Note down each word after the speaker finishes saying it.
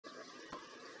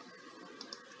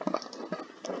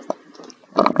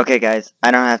Okay guys,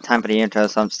 I don't have time for the intro,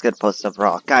 so I'm just gonna post it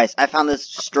raw. Guys, I found this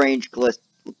strange glitch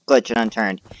in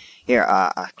Unturned. Here,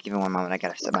 give me one moment, I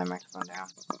gotta set my microphone down.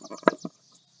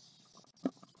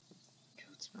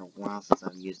 It's been a while since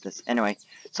I've used this. Anyway,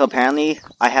 so apparently,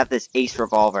 I have this ace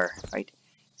revolver, right?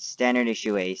 Standard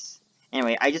issue ace.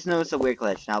 Anyway, I just noticed a weird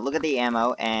glitch. Now, look at the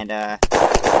ammo, and, yeah,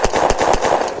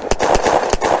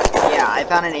 I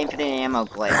found an infinite ammo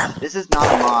glitch. This is not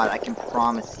a mod, I can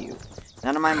promise you.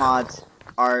 None of my mods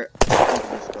are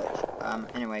this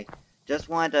glitch. Anyway, just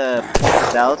wanted to point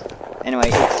this out. Anyway,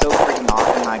 it's so freaking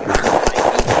awesome. I can like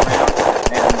 8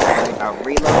 rounds and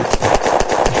reload.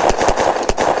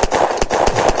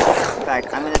 In fact,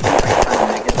 I'm gonna see if I can find a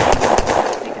mega zombie.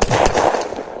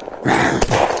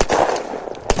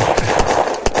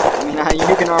 I mean,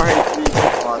 you can already see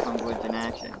this awesome glitch in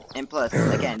action. And plus,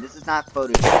 again, this is not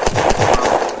Photoshop.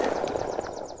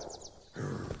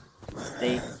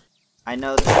 See? I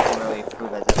know this doesn't really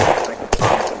prove as evidence, but I can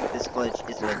promise you, this glitch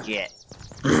is legit.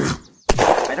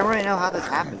 I don't really know how this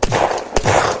happened.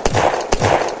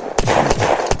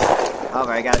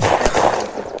 However, I gotta be careful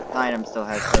because this item still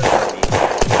has durability.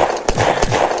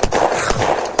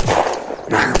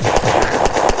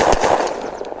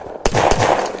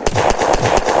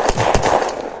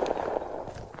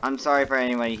 I'm sorry for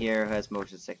anybody here who has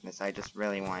motion sickness. I just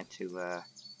really wanted to,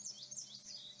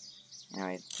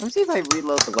 Anyway, let me see if I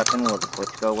reload the weapon, will the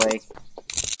glitch go away?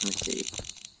 Let me see.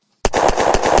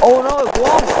 Oh no, it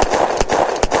won't!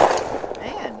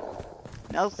 Man!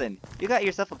 Nelson, you got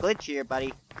yourself a glitch here,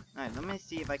 buddy. Alright, let me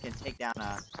see if I can take down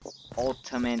a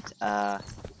ultimate, a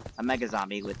mega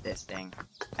zombie with this thing.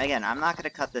 Again, I'm not gonna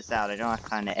cut this out, I don't have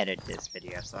time to edit this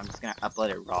video, so I'm just gonna upload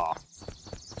it raw.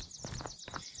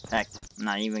 In fact, I'm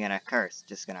not even gonna curse,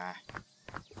 just gonna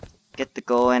get the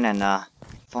going and,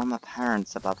 inform my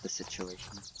parents about the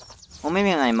situation. Well,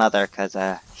 maybe my mother, cause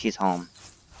she's home.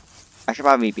 I should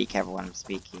probably be careful when I'm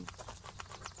speaking.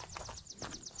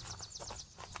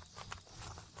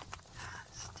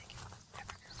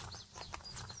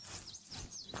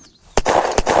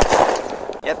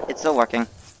 Yep, it's still working.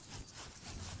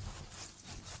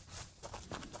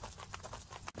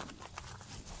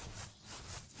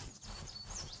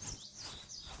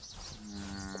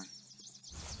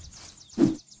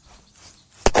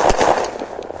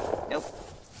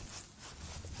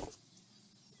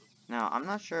 Now, I'm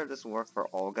not sure if this will work for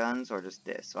all guns or just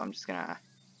this, so I'm just gonna...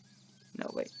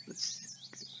 No, wait,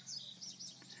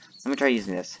 let me try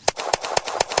using this.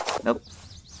 Nope.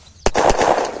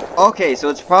 Okay, so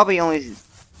it's probably only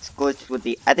glitched with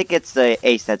the... I think it's the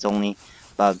ace that's only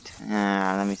bugged.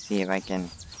 Let me see if I can...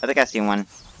 I think I see one.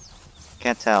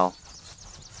 Can't tell.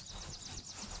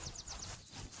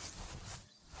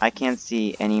 I can't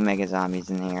see any mega zombies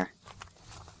in here.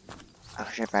 I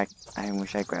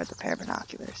wish I grabbed a pair of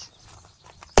binoculars.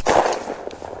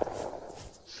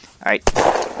 Alright,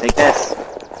 take this,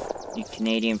 you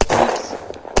Canadian freaks.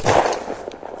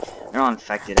 They're all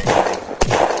infected anyway.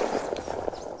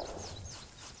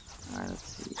 Alright, let's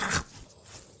see.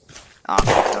 Oh, I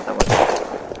thought that was...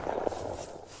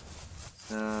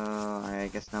 So, I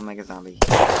guess no mega zombie.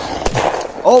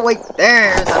 Oh wait,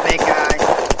 there's a big guy!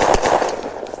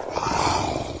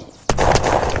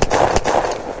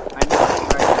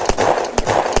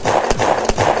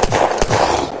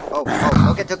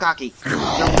 Don't get too cocky. Do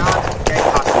not get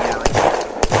cocky, Alex.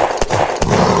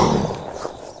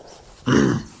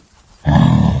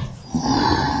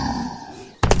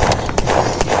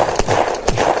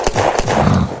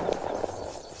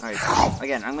 Alright,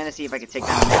 again, I'm gonna see if I can take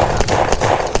down the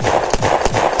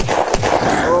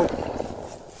Oh!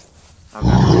 Oh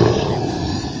god.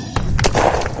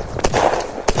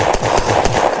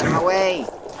 Get him away!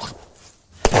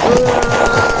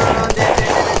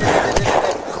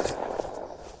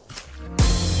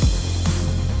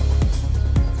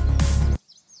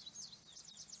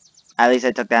 At least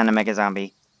I took down a mega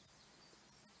zombie.